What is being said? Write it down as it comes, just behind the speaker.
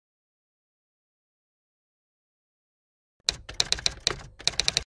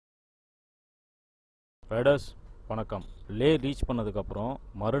Riders வணக்கம். லே reach பண்ணதுக்கப்புறம்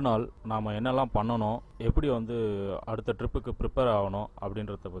மறுநாள் நாம் என்னெல்லாம் பண்ணணும், எப்படி அடுத்த ட்ரிப்புக்கு ப்ரிப்பேர் ஆகணும்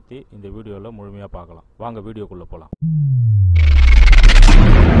அப்படின்றத பற்றி இந்த வீடியோவில் முழுமையாக பார்க்கலாம். வாங்க வீடியோக்குள்ளே போகலாம்.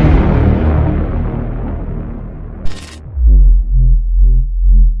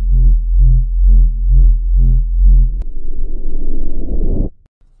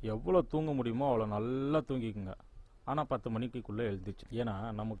 எவ்வளோ தூங்க முடியுமோ அவ்வளோ நல்லா தூங்கிக்குங்க. ஆனால் 10 மணிக்குள்ளே எழுதிச்சு. ஏன்னா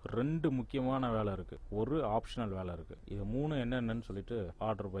நமக்கு 2 முக்கியமான வேலை இருக்குது, ஒரு ஆப்ஷனல் வேலை இருக்குது. இது 3 என்னென்னு சொல்லிட்டு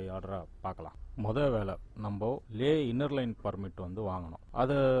ஆர்டர் பை ஆர்டராக பார்க்கலாம். முதல் வேலை, நம்ம லே இன்னர் லைன் பர்மிட் வாங்கணும்.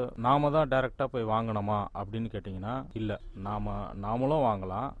 அது நாம தான் டைரெக்டாக போய் வாங்கணுமா அப்படின்னு கேட்டிங்கன்னா இல்லை, நாமளும்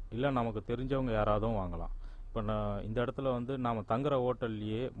வாங்கலாம், இல்லை நமக்கு தெரிஞ்சவங்க யாராவதும் வாங்கலாம். இப்போ இந்த இடத்துல நாம் தங்குற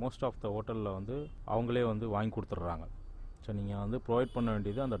ஹோட்டல்லையே மோஸ்ட் ஆஃப் த ஹோட்டலில் அவங்களே வாங்கி கொடுத்துட்றாங்க. ஸோ நீங்கள் ப்ரொவைட் பண்ண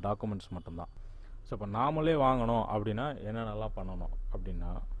வேண்டியது அந்த டாக்குமெண்ட்ஸ் மட்டும்தான். ஸோ இப்போ நாமளே வாங்கணும் அப்படின்னா என்னென்னலாம் பண்ணணும் அப்படின்னா,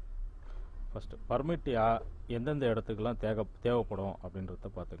 ஃபஸ்ட்டு பர்மிட் எந்தெந்த இடத்துக்குலாம் தேவைப்படும் அப்படின்றத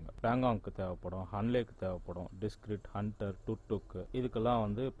பார்த்துங்க. பேங்காங்க்கு தேவைப்படும், ஹன்லேக்கு தேவைப்படும், டிஸ்கிரிட், ஹண்டர், டுட்டுக்கு,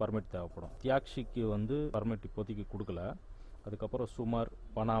 இதுக்கெல்லாம் பர்மிட் தேவைப்படும். தியாக்ஷிக்கு பர்மிட் இப்போதைக்கு கொடுக்கல. அதுக்கப்புறம் சுமர்,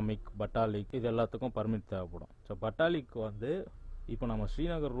 பனாமிக், பட்டாலிக், இது எல்லாத்துக்கும் பர்மிட் தேவைப்படும். ஸோ பட்டாலிக்கு இப்போ நம்ம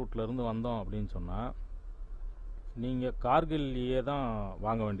ஸ்ரீநகர் ரூட்லேருந்து வந்தோம் அப்படின்னு சொன்னால் நீங்கள் கார்கில்லையே தான்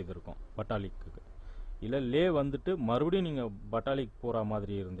வாங்க வேண்டியது இருக்கும் பட்டாலிக்கு. இல்லை லே மறுபடியும் நீங்கள் பட்டாலிக்கு போகிற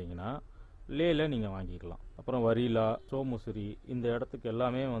மாதிரி இருந்தீங்கன்னா லேல நீங்கள் வாங்கிக்கலாம். அப்புறம் வரிலா, சோமுசிரி, இந்த இடத்துக்கு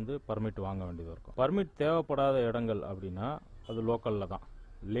எல்லாமே பர்மிட் வாங்க வேண்டியது இருக்கும். பர்மிட் தேவைப்படாத இடங்கள் அப்படின்னா அது லோக்கலில் தான்.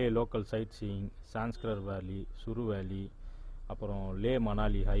 லே லோக்கல் சைட் சீயிங், சான்ஸ்கிரர் வேலி, சுரு வேலி, அப்புறம் லே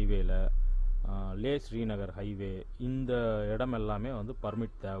மணாலி ஹைவேல, லே ஸ்ரீநகர் ஹைவே, இந்த இடம் எல்லாமே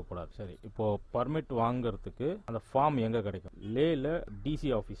பர்மிட் தேவைப்படாது. சரி, இப்போது பர்மிட் வாங்கிறதுக்கு அந்த ஃபார்ம் எங்கே கிடைக்கும்? லேல டிசி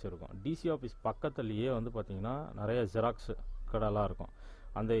ஆஃபீஸ் இருக்கும். டிசி ஆஃபீஸ் பக்கத்துலேயே பார்த்தீங்கன்னா நிறைய ஜெராக்ஸ் கடைலாம் இருக்கும்.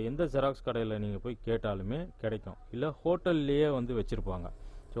 அந்த எந்த ஜெராக்ஸ் கடையில் நீங்கள் போய் கேட்டாலுமே கிடைக்கும். இல்லை ஹோட்டல்லையே வச்சுருப்பாங்க.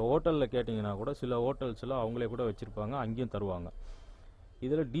 ஸோ ஹோட்டலில் கேட்டிங்கன்னா கூட சில ஹோட்டல்ஸில் அவங்களே கூட வச்சுருப்பாங்க, அங்கேயும் தருவாங்க.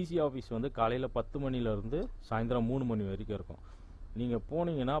 இதில் டிசி ஆஃபீஸ் காலையில் 10 மணிலேருந்து சாயந்தரம் 3 மணி வரைக்கும் இருக்கும். நீங்கள்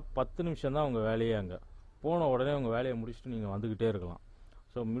போனீங்கன்னா 10 நிமிஷம் தான் உங்கள் வேலையே. அங்கே போன உடனே உங்கள் வேலையை முடிச்சுட்டு நீங்கள் வந்துக்கிட்டே இருக்கலாம்.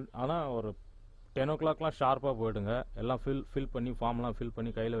 ஸோ ஆனால் ஒரு 10 o'clockலாம் ஷார்ப்பாக போயிடுங்க. எல்லாம் ஃபில் பண்ணி, ஃபார்ம்லாம் ஃபில்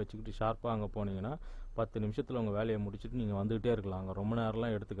பண்ணி கையில் வச்சுக்கிட்டு ஷார்ப்பாக அங்கே போனீங்கன்னா 10 நிமிஷத்தில் உங்கள் வேலையை முடிச்சுட்டு நீங்கள் வந்துக்கிட்டே இருக்கலாம். அங்கே ரொம்ப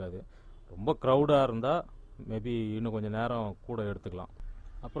நேரம்லாம் எடுத்துக்காது. ரொம்ப க்ரௌடாக இருந்தால் மேபி இன்னும் கொஞ்சம் நேரம் கூட எடுத்துக்கலாம்.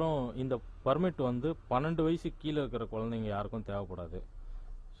 அப்புறம் இந்த பர்மிட் 12 வயசுக்கு கீழே இருக்கிற குழந்தைங்க யாருக்கும் தேவைப்படாது.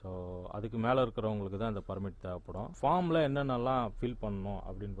 ஸோ அதுக்கு மேலே இருக்கிறவங்களுக்கு தான் இந்த பர்மிட் தேவைப்படும். ஃபார்மில் என்னென்னலாம் ஃபில் பண்ணணும்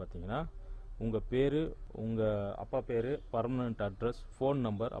அப்படின்னு பார்த்தீங்கன்னா, உங்கள் பேர், உங்கள் அப்பா பேர், பர்மனெண்ட் அட்ரஸ், ஃபோன்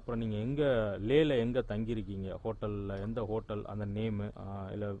நம்பர், அப்புறம் நீங்கள் லேல எங்கே தங்கியிருக்கீங்க, ஹோட்டலில் எந்த ஹோட்டல், அந்த நேமு,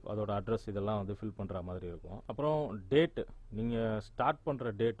 இல்லை அதோட அட்ரஸ், இதெல்லாம் ஃபில் பண்ணுற மாதிரி இருக்கும். அப்புறம் டேட்டு, நீங்கள் ஸ்டார்ட்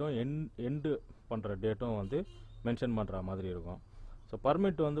பண்ணுற டேட்டும் எண்டு பண்ணுற டேட்டும் மென்ஷன் பண்ணுற மாதிரி இருக்கும். ஸோ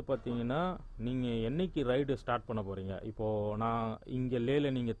பர்மிட் பார்த்தீங்கன்னா நீங்கள் என்னைக்கு ரைடு ஸ்டார்ட் பண்ண போகிறீங்க. இப்போது நான் இங்கே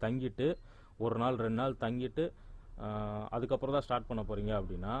லேல நீங்கள் தங்கிட்டு 1 நாள் 2 நாள் தங்கிட்டு அதுக்கப்புறம் தான் ஸ்டார்ட் பண்ண போகிறீங்க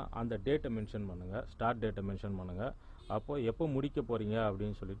அப்படின்னா அந்த டேட்டை மென்ஷன் பண்ணுங்கள், ஸ்டார்ட் டேட்டை மென்ஷன் பண்ணுங்கள். அப்போது எப்போ முடிக்க போகிறீங்க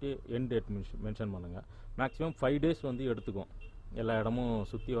அப்படின்னு சொல்லிட்டு எண்ட் டேட் மென்ஷன் பண்ணுங்கள். மேக்ஸிமம் 5 days எடுத்துக்கும் எல்லா இடமும்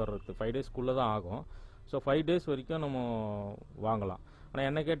சுற்றி வர்றதுக்கு. 5 daysக்குள்ளே தான் ஆகும். ஸோ 5 days வரைக்கும் நம்ம வாங்கலாம். ஆனால்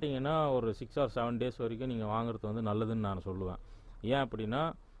என்ன கேட்டிங்கன்னா ஒரு 6 or 7 days வரைக்கும் நீங்கள் வாங்குறது நல்லதுன்னு நான் சொல்லுவேன். ஏன் அப்படின்னா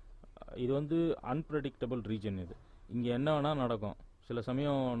இது அன்பிரடிக்டபிள் ரீஜன். இங்கே என்ன வேணால் நடக்கும். சில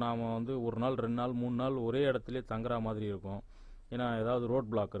சமயம் நாம் 1 நாள் 2 நாள் 3 நாள் ஒரே இடத்துல தங்குற மாதிரி இருக்கும். ஏன்னா ஏதாவது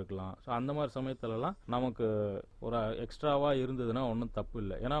ரோட் பிளாக் இருக்கலாம். ஸோ அந்த மாதிரி சமயத்துலலாம் நமக்கு ஒரு எக்ஸ்ட்ராவாக இருந்ததுன்னா ஒன்றும் தப்பு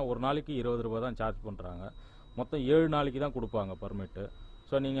இல்லை. ஏன்னா ஒரு நாளைக்கு 20 ரூபா தான் சார்ஜ் பண்ணுறாங்க. மொத்தம் 7 நாளைக்கு தான் கொடுப்பாங்க பர்மிட்டு.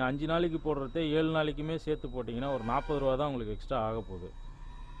 ஸோ நீங்கள் 5 நாளைக்கு போடுறதே 7 நாளைக்குமே சேர்த்து போட்டிங்கன்னா ஒரு 40 ரூபா தான் உங்களுக்கு எக்ஸ்ட்ரா ஆக போகுது.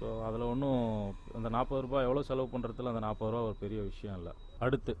 ஸோ அதில் ஒன்றும் அந்த 40 ரூபா எவ்வளோ செலவு பண்ணுறதுல அந்த 40 ரூபா ஒரு பெரிய விஷயம் இல்லை.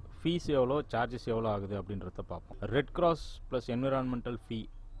 அடுத்து ஃபீஸ் எவ்வளோ, சார்ஜஸ் எவ்வளோ ஆகுது அப்படின்றத பார்ப்போம். ரெட் கிராஸ் ப்ளஸ் என்விரான்மெண்டல் ஃபீ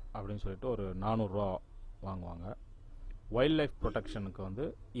அப்படின்னு சொல்லிட்டு ஒரு 400 ரூபா வாங்குவாங்க. வைல்ட் லைஃப் ப்ரொடெக்ஷனுக்கு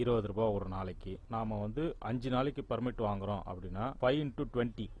 20 ரூபா ஒரு நாளைக்கு. நாம் 5 நாளைக்கு பர்மிட் வாங்குகிறோம் அப்படின்னா 5 into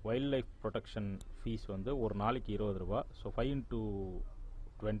 20 wild life protection fees ஒரு நாளைக்கு 20 ரூபா. ஸோ 5 into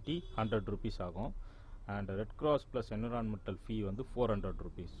 20 100 rupees ஆகும். And red cross plus environmental fee 400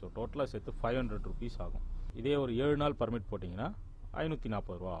 rupees. So டோட்டலாக சேர்த்து 500 rupees ஆகும். இதே ஒரு 7 நாள் பர்மிட் போட்டிங்கன்னா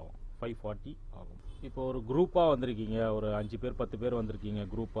 540 ரூபா ஆகும், 540 ஆகும். இப்போ ஒரு குரூப்பாக வந்திருக்கீங்க, ஒரு 5 பேர் 10 பேர் வந்திருக்கீங்க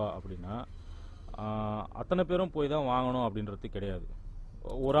குரூப்பாக அப்படின்னா அத்தனை பேரும் போய் தான் வாங்கணும் அப்படின்றது கிடையாது.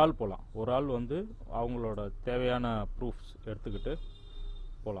 ஒரு ஆள் போகலாம். ஒரு ஆள் அவங்களோட தேவையான ப்ரூஃப்ஸ் எடுத்துக்கிட்டு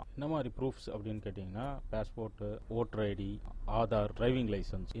போகலாம். என்ன மாதிரி ப்ரூஃப்ஸ் அப்படின்னு கேட்டிங்கன்னா, passport, voter ID, Aadhaar, driving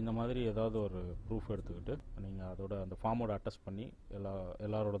licence, இந்த மாதிரி ஏதாவது ஒரு ப்ரூஃப் எடுத்துக்கிட்டு நீங்கள் அதோட அந்த ஃபார்மோட அட்டஸ்ட் பண்ணி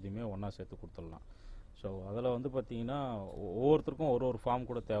எல்லாரோடதையுமே ஒன்றா சேர்த்து கொடுத்துடலாம். ஸோ அதில் வந்து பார்த்தீங்கன்னா ஒவ்வொருத்தருக்கும் ஒரு ஃபார்ம்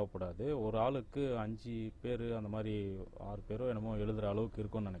கூட தேவைப்படாது. ஒரு ஆளுக்கு 5 பேர் அந்த மாதிரி 6 பேரோ என்னமோ எழுதுகிற அளவுக்கு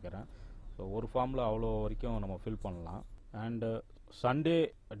இருக்கும்னு நினைக்கிறேன். ஸோ ஒரு ஃபார்மில் அவ்வளோ வரைக்கும் நம்ம ஃபில் பண்ணலாம். அண்டு சண்டே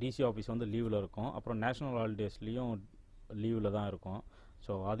டிசி ஆஃபீஸ் வந்து லீவில் இருக்கும். அப்புறம் நேஷ்னல் ஹாலிடேஸ்லேயும் லீவில் தான் இருக்கும்.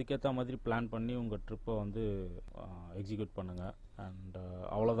 ஸோ அதுக்கேற்ற மாதிரி பிளான் பண்ணி உங்கள் ட்ரிப்பை வந்து எக்ஸிக்யூட் பண்ணுங்கள். அண்ட்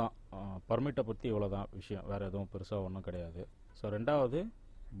அவ்வளோதான், பர்மிட்டை பற்றி இவ்வளோதான் விஷயம், வேறு எதுவும் பெருசாக ஒன்றும் கிடையாது. ஸோ ரெண்டாவது,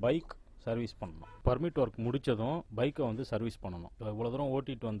 பைக் சர்வீஸ் பண்ணணும். பர்மிட் ஒர்க் முடித்ததும் பைக்கை வந்து சர்வீஸ் பண்ணணும். இப்போ இவ்வளோ தூரம்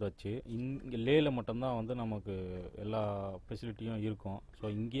ஓட்டிகிட்டு வந்தாச்சு, இங்கே லேயில் மட்டும்தான் வந்து நமக்கு எல்லா ஃபெசிலிட்டியும் இருக்கும். ஸோ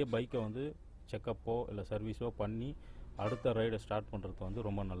இங்கேயே பைக்கை வந்து செக்கப்போ இல்லை சர்வீஸோ பண்ணி அடுத்த ரைடை ஸ்டார்ட் பண்ணுறது வந்து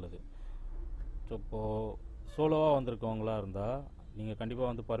ரொம்ப நல்லது. ஸோ இப்போது சோலோவாக வந்திருக்கவங்களா இருந்தால் நீங்கள் கண்டிப்பாக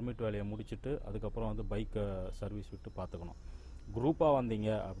வந்து பர்மிட் வேலையை முடிச்சுட்டு அதுக்கப்புறம் வந்து பைக்கை சர்வீஸ் விட்டு பார்த்துக்கணும். குரூப்பாக வந்தீங்க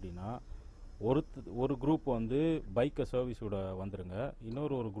அப்படின்னா ஒரு குரூப் வந்து பைக்கை சர்வீஸ் விட வந்துடுங்க,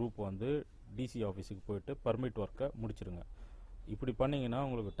 ஒரு குரூப் வந்து டிசி ஆஃபீஸுக்கு போயிட்டு பர்மிட் ஒர்க்கை முடிச்சிடுங்க. இப்படி பண்ணிங்கன்னா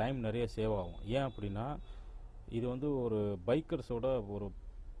உங்களுக்கு டைம் நிறைய சேவ் ஆகும். ஏன் அப்படின்னா இது வந்து ஒரு பைக்கர்ஸோட ஒரு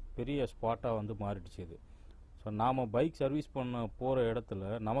பெரிய ஸ்பாட்டாக வந்து மாறிடுச்சு இது. ஸோ நாம் பைக் சர்வீஸ் பண்ண போகிற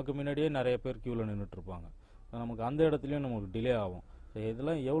இடத்துல நமக்கு முன்னாடியே நிறைய பேர் க்யூவில் நின்றுட்டுருப்பாங்க. நமக்கு அந்த இடத்துலையும் நமக்கு டிலே ஆகும். ஸோ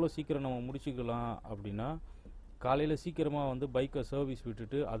இதெல்லாம் எவ்வளோ சீக்கிரம் நம்ம முடிச்சுக்கலாம் அப்படின்னா, காலையில் சீக்கிரமாக வந்து பைக்கை சர்வீஸ்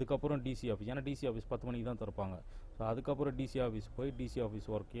விட்டுட்டு அதுக்கப்புறம் டிசி ஆஃபீஸ், ஏன்னா டிசி ஆஃபீஸ் 10 மணிக்கு தான் திறப்பாங்க. ஸோ அதுக்கப்புறம் டிசி ஆஃபீஸ் போய் டிசி ஆஃபீஸ்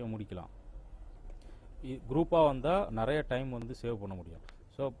ஒர்க்கையும் முடிக்கலாம். குரூப்பாக வந்தால் நிறைய டைம் வந்து சேவ் பண்ண முடியும்.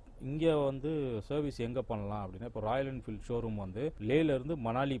 ஸோ இங்கே வந்து சர்வீஸ் எங்கே பண்ணலாம் அப்படின்னா, இப்போ ராயல் என்ஃபீல்ட் ஷோரூம் வந்து லேலேருந்து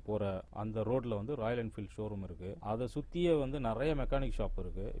மணாலி போகிற அந்த ரோட்டில் வந்து ராயல் என்ஃபீல்ட் ஷோரூம் இருக்குது. அதை சுற்றியே வந்து நிறைய மெக்கானிக் ஷாப்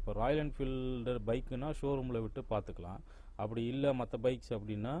இருக்குது. இப்போ ராயல் என்ஃபீல்டு பைக்குன்னா ஷோரூமில் விட்டு பார்த்துக்கலாம். அப்படி இல்லை மற்ற பைக்ஸ்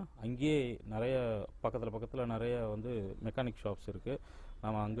அப்படின்னா அங்கேயே நிறைய பக்கத்தில் நிறைய வந்து மெக்கானிக் ஷாப்ஸ் இருக்குது.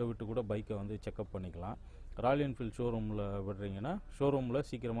 நம்ம அங்கே விட்டு கூட பைக்கை வந்து செக்அப் பண்ணிக்கலாம். ராயல் என்ஃபீல்ட் ஷோரூமில் விடுறீங்கன்னா ஷோரூமில்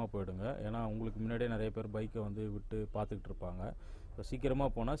சீக்கிரமாக போயிடுங்க. ஏன்னா உங்களுக்கு முன்னாடியே நிறைய பேர் பைக்கை வந்து விட்டு பார்த்துக்கிட்டு இருப்பாங்க. ஸோ சீக்கிரமாக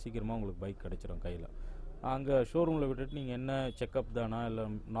போனால் சீக்கிரமாக உங்களுக்கு பைக் கிடச்சிரும் கையில். அங்கே ஷோரூமில் விட்டுட்டு நீங்கள் என்ன செக்கப் தானா இல்லை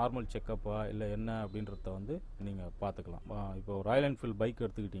நார்மல் செக்கப்பா இல்லை என்ன அப்படின்றத வந்து நீங்கள் பார்த்துக்கலாம். இப்போ ராயல் என்ஃபீல்டு பைக்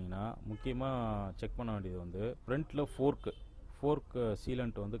எடுத்துக்கிட்டிங்கன்னா முக்கியமாக செக் பண்ண வேண்டியது வந்து ஃப்ரண்ட்டில் ஃபோர்க்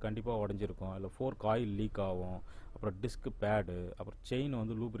சீலண்ட் வந்து கண்டிப்பாக உடஞ்சிருக்கும், இல்லை ஃபோர்க் ஆயில் லீக் ஆகும், அப்புறம் டிஸ்க் பேடு, அப்புறம் செயின்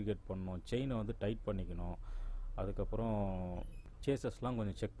வந்து லூப்ரிகேட் பண்ணணும், செயினை வந்து டைட் பண்ணிக்கணும், அதுக்கப்புறம் சேசஸ்லாம்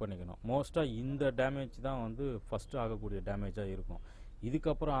கொஞ்சம் செக் பண்ணிக்கணும். மோஸ்ட்டாக இந்த டேமேஜ் தான் வந்து ஃபஸ்ட்டு ஆகக்கூடிய டேமேஜாக இருக்கும்.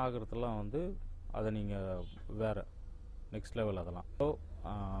 இதுக்கப்புறம் ஆகிறதுலாம் வந்து அதை நீங்கள் வேறு நெக்ஸ்ட் லெவல் அதெல்லாம். ஸோ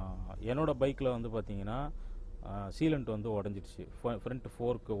என்னோடய பைக்கில் வந்து பார்த்தீங்கன்னா சீலண்ட் வந்து உடஞ்சிடுச்சு. ஃப்ரண்ட்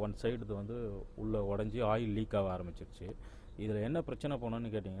ஃபோர்க்கு ஒன் சைடு வந்து உள்ளே உடஞ்சி ஆயில் லீக் ஆக ஆரம்பிச்சிருச்சு. இதில் என்ன பிரச்சனை போனோன்னு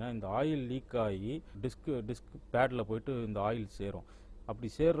கேட்டிங்கன்னா, இந்த ஆயில் லீக் ஆகி டிஸ்க் பேடில் போயிட்டு இந்த ஆயில் சேரும். அப்படி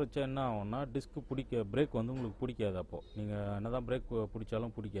சேர்றச்ச என்ன ஆகும்னா பிரேக் வந்து உங்களுக்கு பிடிக்காது. அப்போது நீங்கள் என்ன தான் பிரேக்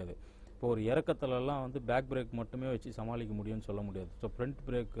பிடிச்சாலும் பிடிக்காது. இப்போ ஒரு இறக்கத்துலலாம் வந்து பேக் பிரேக் மட்டுமே வச்சு சமாளிக்க முடியும்னு சொல்ல முடியாது. ஸோ ஃப்ரண்ட்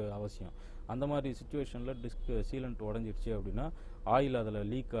பிரேக் அவசியம். அந்த மாதிரி சுச்சுவேஷனில் டிஸ்க் சீலண்ட் உடஞ்சிருச்சு அப்படின்னா ஆயில் அதில்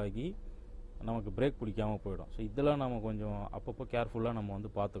லீக் ஆகி நமக்கு பிரேக் பிடிக்காமல் போயிடும். ஸோ இதெல்லாம் நம்ம கொஞ்சம் அப்பப்போ கேர்ஃபுல்லாக நம்ம வந்து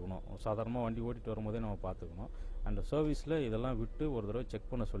பார்த்துக்கணும். சாதாரணமாக வண்டி ஓட்டிகிட்டு வரும்போதே நம்ம பார்த்துக்கணும். அண்ட் சர்வீஸில் இதெல்லாம் விட்டு ஒரு தடவை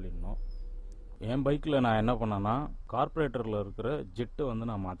செக் பண்ண சொல்லிடணும். என் பைக்கில் நான் என்ன பண்ணேன்னா, கார்பரேட்டரில் இருக்கிற ஜெட்டை வந்து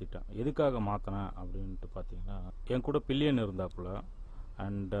நான் மாற்றிட்டேன். எதுக்காக மாற்றினேன் அப்படின்ட்டு பார்த்தீங்கன்னா, என் கூட பில்லியன் இருந்தாப்புல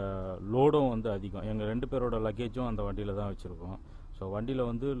அண்டு லோடும் வந்து அதிகம். எங்கள் 2 பேரோட லக்கேஜும் அந்த வண்டியில் தான் வச்சுருக்கோம். ஸோ வண்டியில்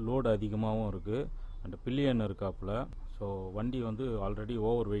வந்து லோடு அதிகமாகவும் இருக்குது அண்டு பில்லியன் இருக்காப்புல. ஸோ வண்டி வந்து ஆல்ரெடி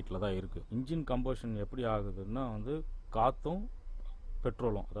ஓவர் வெயிட்டில் தான் இருக்குது. இன்ஜின் கம்பஷன் எப்படி ஆகுதுன்னா வந்து காற்றும்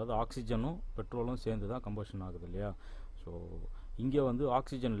பெட்ரோலும், அதாவது ஆக்சிஜனும் பெட்ரோலும் சேர்ந்து தான் கம்பஷன் ஆகுது இல்லையா. ஸோ இங்கே வந்து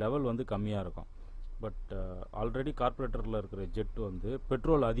ஆக்சிஜன் லெவல் வந்து கம்மியாக இருக்கும். பட் ஆல்ரெடி கார்பரேட்டரில் இருக்கிற ஜெட் வந்து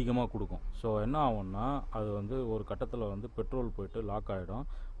பெட்ரோல் அதிகமாக கொடுக்கும். ஸோ என்ன ஆகும்னா அது வந்து ஒரு கட்டத்தில் வந்து பெட்ரோல் போயிட்டு லாக் ஆகிடும்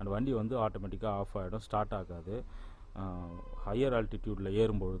அண்ட் வண்டி வந்து ஆட்டோமேட்டிக்காக ஆஃப் ஆகிடும், ஸ்டார்ட் ஆகாது. ஹையர் ஆல்டிடியூடில்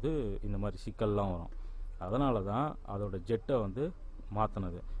ஏறும்பொழுது இந்த மாதிரி சிக்கல்லாம் வரும். அதனால தான் அதோட ஜெட்டை வந்து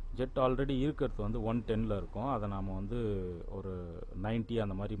மாற்றினது. ஜெட் ஆல்ரெடி இருக்கிறது வந்து 110 இருக்கும். அதை நாம் வந்து ஒரு 90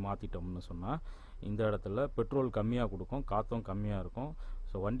 அந்த மாதிரி மாற்றிட்டோம்னு சொன்னால் இந்த இடத்துல பெட்ரோல் கம்மியாக கொடுக்கும், காற்றும் கம்மியாக இருக்கும்.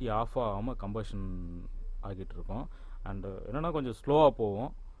 ஸோ வண்டி ஆஃப் ஆகாமல் கம்பஷன் ஆகிட்டு இருக்கும். அண்டு என்னென்னா கொஞ்சம் ஸ்லோவாக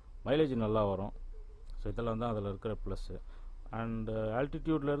போகும், மைலேஜ் நல்லா வரும். ஸோ இதெல்லாம் தான் அதில் இருக்கிற ப்ளஸ்ஸு. அண்டு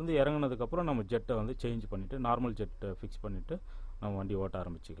ஆல்டிடியூட்லேருந்து இறங்கினதுக்கப்புறம் நம்ம ஜெட்டை வந்து சேஞ்ச் பண்ணிவிட்டு நார்மல் ஜெட்டை ஃபிக்ஸ் பண்ணிவிட்டு நம்ம வண்டி ஓட்ட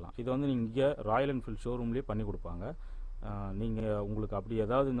ஆரம்பிச்சிக்கலாம். இது வந்து நீங்கள் ராயல் என்ஃபீல்ட் ஷோரூம்லேயே பண்ணி கொடுப்பாங்க. நீங்கள் உங்களுக்கு அப்படி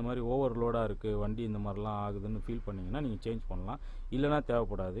ஏதாவது இந்த மாதிரி ஓவர்லோடாக இருக்குது வண்டி இந்த மாதிரிலாம் ஆகுதுன்னு ஃபீல் பண்ணிங்கன்னா நீங்கள் சேஞ்ச் பண்ணலாம். இல்லைனா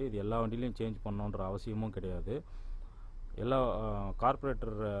தேவைப்படாது. இது எல்லா வண்டிலையும் சேஞ்ச் பண்ணணுன்ற அவசியமும் கிடையாது. எல்லா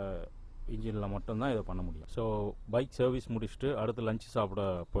கார்பரேட்டர் இன்ஜினில் மட்டும்தான் இதை பண்ண முடியும். ஸோ பைக் சர்வீஸ் முடிச்சுட்டு அடுத்து லஞ்ச் சாப்பிட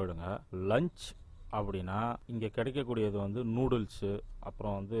போயிடுங்க. லஞ்ச் அப்படின்னா இங்கே கிடைக்கக்கூடியது வந்து நூடுல்ஸு,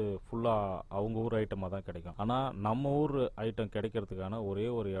 அப்புறம் வந்து ஃபுல்லாக அவங்க ஊர் ஐட்டமாக தான் கிடைக்கும். ஆனால் நம்ம ஊர் ஐட்டம் கிடைக்கிறதுக்கான ஒரே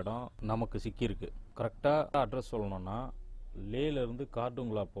ஒரு இடம் நமக்கு சிக்கியிருக்கு. கரெக்டாக அட்ரஸ் சொல்லணும்னா, லேலேருந்து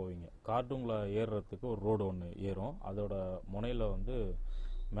கார்டுங்களா போவீங்க. கார்டுங்களா ஏறுறதுக்கு ஒரு ரோடு ஒன்று ஏறும். அதோட முனையில் வந்து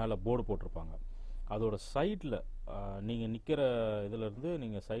மேலே போர்டு போட்டிருப்பாங்க. அதோட சைடில் நீங்கள் நிற்கிற இதிலேருந்து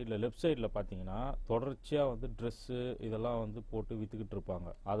நீங்கள் சைடில் லெஃப்ட் சைடில் பார்த்தீங்கன்னா தொடர்ச்சியாக வந்து ட்ரெஸ்ஸு இதெல்லாம் வந்து போட்டு விற்றுக்கிட்டு இருப்பாங்க.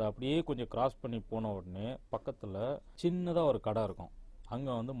 அதை அப்படியே கொஞ்சம் கிராஸ் பண்ணி போன உடனே பக்கத்தில் சின்னதாக ஒரு கடை இருக்கும்.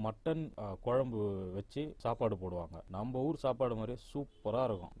 அங்கே வந்து மட்டன் குழம்பு வச்சு சாப்பாடு போடுவாங்க. நம்ம ஊர் சாப்பாடு மாதிரியே சூப்பராக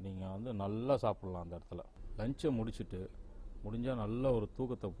இருக்கும். நீங்கள் வந்து நல்லா சாப்பிட்லாம் அந்த இடத்துல. லஞ்சை முடிஞ்சால் நல்ல ஒரு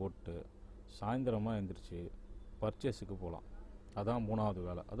தூக்கத்தை போட்டு சாயந்தரமாக எழுந்திரிச்சு பர்ச்சேஸுக்கு போகலாம். அதான் 3வது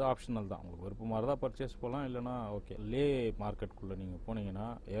வேலை. அது ஆப்ஷனல் தான். உங்களுக்கு விருப்பமாக இருந்தால் பர்ச்சேஸ் போகலாம், இல்லைனா ஓகே. லே மார்க்கெட்டுக்குள்ளே நீங்கள் போனீங்கன்னா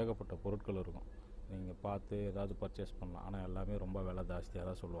ஏகப்பட்ட பொருட்கள் இருக்கும். நீங்கள் பார்த்து ஏதாவது பர்ச்சேஸ் பண்ணலாம். ஆனால் எல்லாமே ரொம்ப விலை ஜாஸ்தியாக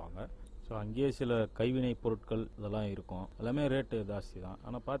தான் சொல்லுவாங்க. ஸோ அங்கேயே சில கைவினை பொருட்கள் இதெல்லாம் இருக்கும். எல்லாமே ரேட்டு ஜாஸ்தி தான்.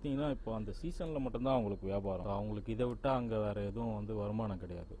 ஆனால் பார்த்தீங்கன்னா இப்போ அந்த சீசனில் மட்டும்தான் அவங்களுக்கு வியாபாரம். அவங்களுக்கு இதை விட்டால் அங்கே வேறு எதுவும் வந்து வருமானம்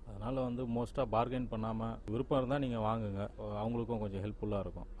கிடையாது. அதனால் வந்து மோஸ்ட்டாக பார்கெயின் பண்ணாமல் விருப்பம் இருந்தால் நீங்கள் வாங்குங்க. அவங்களுக்கும் கொஞ்சம் ஹெல்ப்ஃபுல்லாக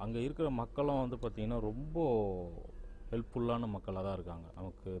இருக்கும். அங்கே இருக்கிற மக்களும் வந்து பார்த்திங்கன்னா ரொம்ப ஹெல்ப்ஃபுல்லான மக்களாக தான் இருக்காங்க.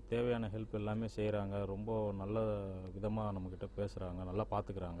 நமக்கு தேவையான ஹெல்ப் எல்லாமே செய்கிறாங்க. ரொம்ப நல்ல விதமாக நம்மக்கிட்ட பேசுகிறாங்க, நல்லா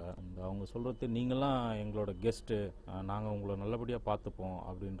பார்த்துக்கிறாங்க. அவங்க சொல்கிறது, நீங்களாம் எங்களோட கெஸ்ட்டு, நாங்கள் உங்களை நல்லபடியாக பார்த்துப்போம்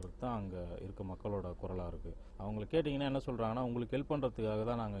அப்படின்றது தான் அங்கே இருக்க மக்களோட குரலாக இருக்குது. அவங்கள கேட்டிங்கன்னா என்ன சொல்கிறாங்கன்னா, உங்களுக்கு ஹெல்ப் பண்ணுறதுக்காக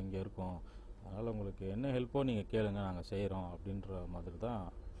தான் நாங்கள் இங்கே இருக்கோம், அதனால் உங்களுக்கு என்ன ஹெல்ப்போ நீங்கள் கேளுங்க, நாங்கள் செய்கிறோம் அப்படின்ற மாதிரி தான்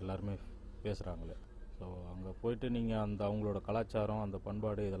எல்லாருமே பேசுகிறாங்களே. ஸோ அங்கே போயிட்டு நீங்கள் அந்த அவங்களோட கலாச்சாரம், அந்த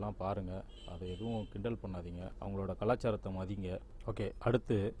பண்பாடு இதெல்லாம் பாருங்கள். அதை எதுவும் கிண்டல் பண்ணாதீங்க. அவங்களோட கலாச்சாரத்தை மதிங்க. ஓகே,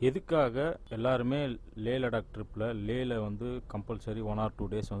 அடுத்து எதுக்காக எல்லாருமே லே லடாக் ட்ரிப்பில் லேல வந்து கம்பல்சரி 1 or 2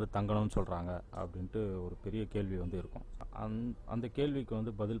 days வந்து தங்கணும்னு சொல்கிறாங்க அப்படின்ட்டு ஒரு பெரிய கேள்வி வந்து இருக்கும். அந்த கேள்விக்கு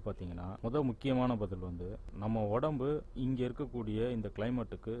வந்து பதில் பார்த்தீங்கன்னா, முக்கியமான பதில் வந்து நம்ம உடம்பு இங்கே இருக்கக்கூடிய இந்த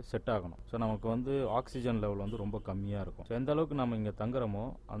கிளைமேட்டுக்கு செட் ஆகணும். ஸோ நமக்கு வந்து ஆக்சிஜன் லெவல் வந்து ரொம்ப கம்மியாக இருக்கும். ஸோ எந்த அளவுக்கு நம்ம இங்கே தங்குறோமோ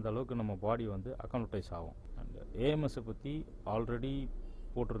அந்த அளவுக்கு நம்ம பாடி வந்து அக்காமடைஸ் ஆகும். அண்ட் ஏஎம்எஸை பற்றி ஆல்ரெடி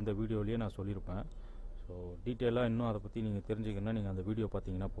போட்டிருந்த வீடியோலேயே நான் சொல்லியிருப்பேன். ஸோ டீட்டெயிலாக இன்னும் அதை பற்றி நீங்கள் தெரிஞ்சுக்கணுன்னா நீங்கள் அந்த வீடியோ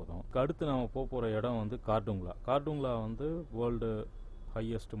பார்த்தீங்கன்னா போதும். அடுத்து நம்ம போகிற இடம் வந்து கார்டுங்களா வந்து வேர்ல்டு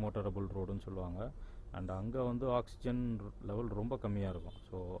ஹையஸ்ட் மோட்டரபிள் ரோடுன்னு சொல்லுவாங்க. அண்ட் அங்கே வந்து ஆக்சிஜன் லெவல் ரொம்ப கம்மியாக இருக்கும்.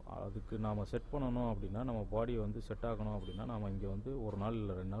 ஸோ அதுக்கு நாம் செட் பண்ணணும் அப்படின்னா, நம்ம பாடி வந்து செட் ஆகணும் அப்படின்னா, நம்ம இங்கே வந்து 1 நாள்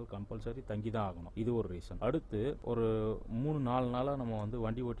இல்லை 2 நாள் கம்பல்சரி தங்கி தான் ஆகணும். இது ஒரு ரீசன். அடுத்து ஒரு 3-4 நாளாக நம்ம வந்து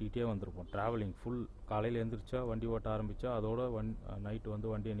வண்டி ஓட்டிக்கிட்டே வந்திருப்போம். Travelling full. காலையில் எழுந்திரிச்சா வண்டி ஓட்ட ஆரம்பித்தா அதோட நைட்டு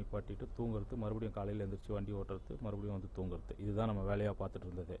வந்து வண்டியை நிப்பாட்டிட்டு தூங்குறது, மறுபடியும் காலையில் எழுந்திரிச்சு வண்டி ஓட்டுறது, மறுபடியும் வந்து தூங்குறது. இதுதான் நம்ம வேலையாக பார்த்துட்டு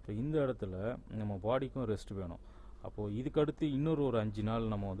இருந்தது. ஸோ இந்த இடத்துல நம்ம பாடிக்கும் ரெஸ்ட் வேணும். அப்போது இதுக்கடுத்து இன்னொரு 5 நாள்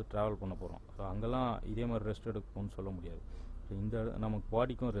நம்ம வந்து ட்ராவல் பண்ண போகிறோம். ஸோ அங்கெல்லாம் இதே மாதிரி ரெஸ்ட் எடுக்கணும்னு சொல்ல முடியாது. ஸோ நமக்கு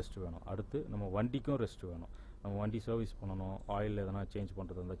பாடிக்கும் ரெஸ்ட் வேணும். அடுத்து நம்ம வண்டிக்கும் ரெஸ்ட் வேணும். நம்ம வண்டி சர்வீஸ் பண்ணணும், ஆயில் எதனா சேஞ்ச்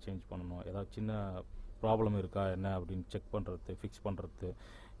பண்ணுறது இருந்தால் சேஞ்ச் பண்ணணும், ஏதாவது சின்ன ப்ராப்ளம் இருக்கா என்ன அப்படின்னு செக் பண்ணுறது, ஃபிக்ஸ் பண்ணுறது,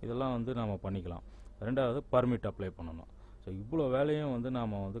 இதெல்லாம் வந்து நம்ம பண்ணிக்கலாம். 2வது பர்மிட் அப்ளை பண்ணணும். ஸோ இவ்வளோ வேலையும் வந்து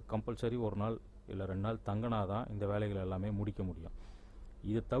நாம் வந்து கம்பல்சரி 1 நாள் இல்லை 2 நாள் தங்கினா தான் இந்த வேலைகள் எல்லாமே முடிக்க முடியும்.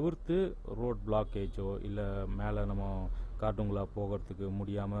 இதை தவிர்த்து ரோட் பிளாக்கேஜோ இல்லை மேலே நம்ம கார்டுங்களா போகிறதுக்கு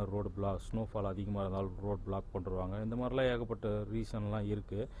முடியாமல் ரோடு ஸ்னோஃபால் அதிகமாக இருந்தாலும் ரோட் பிளாக் பண்ணுருவாங்க. இந்த மாதிரிலாம் ஏகப்பட்ட ரீசன்லாம்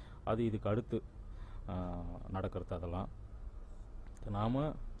இருக்குது. அது இதுக்கு அடுத்து நடக்கிறது. அதெல்லாம் நாம்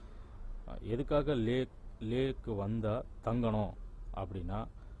எதுக்காக லேக்கு வந்தால் தங்கணும் அப்படின்னா,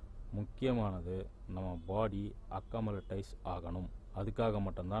 முக்கியமானது நம்ம பாடி அக்காமடைஸ் ஆகணும். அதுக்காக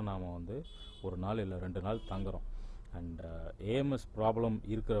மட்டும்தான் நாம் வந்து 1 நாள் இல்லை 2 நாள் தங்குறோம். அண்ட் ஏஎம்எஸ் ப்ராப்ளம்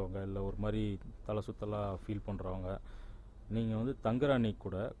இருக்கிறவங்க, இல்லை ஒரு மாதிரி தலை சுத்தலாக ஃபீல் பண்ணுறவங்க, நீங்கள் வந்து தங்குற அன்னைக்கு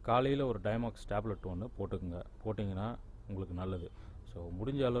கூட காலையில் ஒரு டைமாக்ஸ் டேப்லெட் ஒன்று போட்டிங்கன்னா உங்களுக்கு நல்லது. ஸோ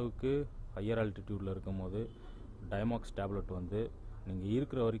முடிஞ்ச அளவுக்கு ஹையர் ஆல்டிடியூடில் இருக்கும் போது டைமாக்ஸ் டேப்லெட் வந்து நீங்கள்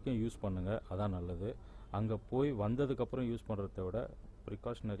இருக்கிற வரைக்கும் யூஸ் பண்ணுங்கள். அதான் நல்லது. அங்கே போய் வந்ததுக்கப்புறம் யூஸ் பண்ணுறத விட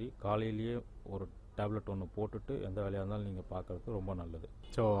ப்ரிகாஷனரி காலையிலேயே ஒரு டேப்லெட் ஒன்று போட்டுட்டு எந்த வேலையாக இருந்தாலும் நீங்கள் பார்க்குறது ரொம்ப நல்லது.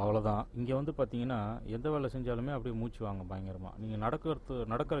 ஸோ அவ்வளோதான். இங்கே வந்து பார்த்தீங்கன்னா எந்த வேலை செஞ்சாலுமே அப்படியே மூச்சு வாங்க பயங்கரமாக. நீங்கள்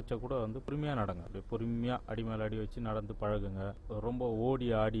நடக்கிறச்ச கூட வந்து பொறுமையாக நடங்க. அப்படியே பொறுமையாக அடி மேலே அடி வச்சு நடந்து பழகுங்க. ரொம்ப ஓடி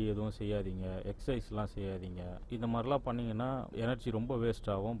ஆடி எதுவும் செய்யாதீங்க, எக்ஸசைஸ்லாம் செய்யாதீங்க. இந்த மாதிரிலாம் பண்ணிங்கன்னா எனர்ஜி ரொம்ப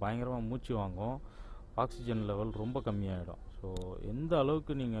வேஸ்ட் ஆகும், பயங்கரமாக மூச்சு வாங்கும், ஆக்சிஜன் லெவல் ரொம்ப கம்மியாகிடும். ஸோ எந்த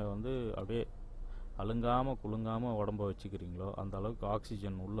அளவுக்கு நீங்கள் வந்து அப்படியே அழுங்காமல் குலுங்காமல் உடம்ப வச்சுக்கிறீங்களோ அந்த அளவுக்கு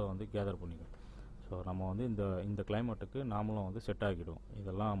ஆக்சிஜன் உள்ளே வந்து கேதர் பண்ணிக்கணும். ஸோ நம்ம வந்து இந்த கிளைமேட்டுக்கு நாமளும் வந்து செட் ஆகிடும்.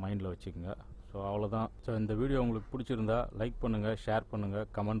 இதெல்லாம் மைண்டில் வச்சுக்கோங்க. ஸோ அவ்வளோதான். ஸோ இந்த வீடியோ உங்களுக்கு பிடிச்சிருந்தா லைக் பண்ணுங்கள், ஷேர் பண்ணுங்கள்,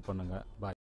 கமெண்ட் பண்ணுங்கள். பாய்.